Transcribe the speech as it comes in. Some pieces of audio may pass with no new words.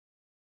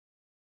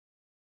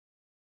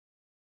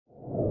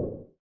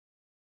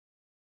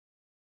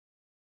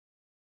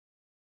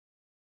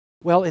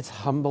Well, it's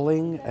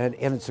humbling and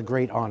it's a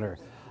great honor.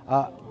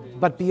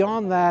 But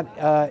beyond that,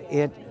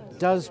 it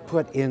does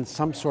put in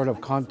some sort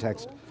of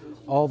context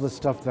all the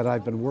stuff that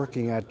I've been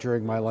working at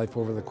during my life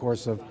over the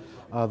course of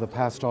the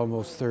past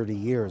almost 30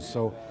 years.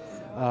 So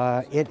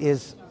it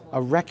is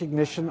a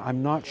recognition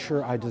I'm not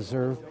sure I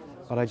deserve,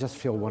 but I just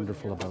feel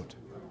wonderful about.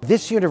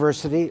 This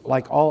university,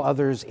 like all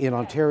others in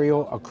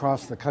Ontario,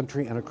 across the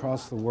country and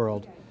across the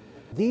world,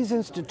 these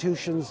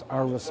institutions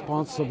are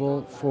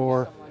responsible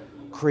for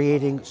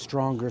creating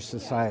stronger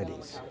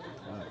societies.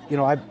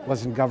 I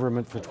was in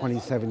government for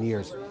 27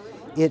 years.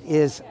 It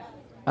is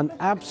an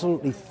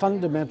absolutely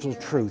fundamental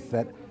truth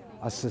that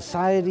a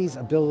society's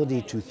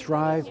ability to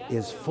thrive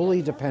is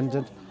fully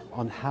dependent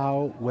on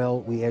how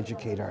well we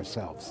educate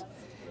ourselves.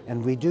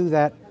 And we do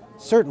that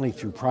certainly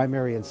through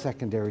primary and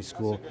secondary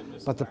school,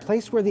 but the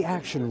place where the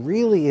action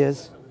really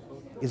is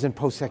in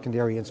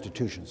post-secondary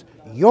institutions.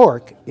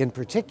 York, in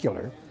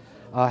particular,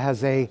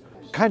 has a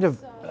kind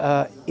of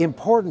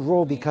important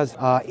role because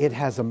it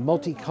has a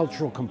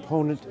multicultural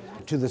component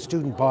to the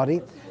student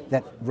body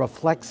that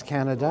reflects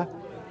Canada,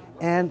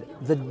 and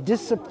the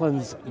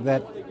disciplines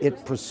that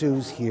it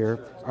pursues here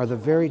are the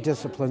very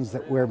disciplines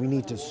where we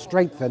need to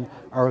strengthen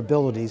our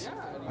abilities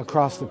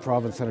across the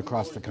province and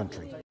across the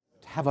country.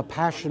 Have a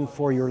passion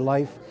for your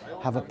life,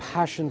 have a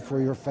passion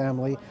for your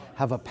family,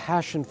 have a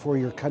passion for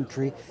your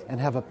country, and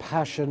have a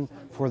passion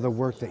for the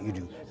work that you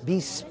do. Be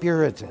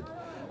spirited.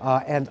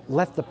 And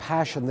let the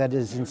passion that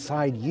is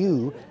inside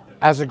you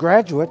as a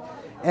graduate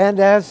and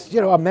as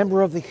a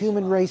member of the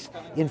human race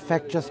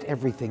infect just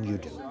everything you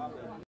do.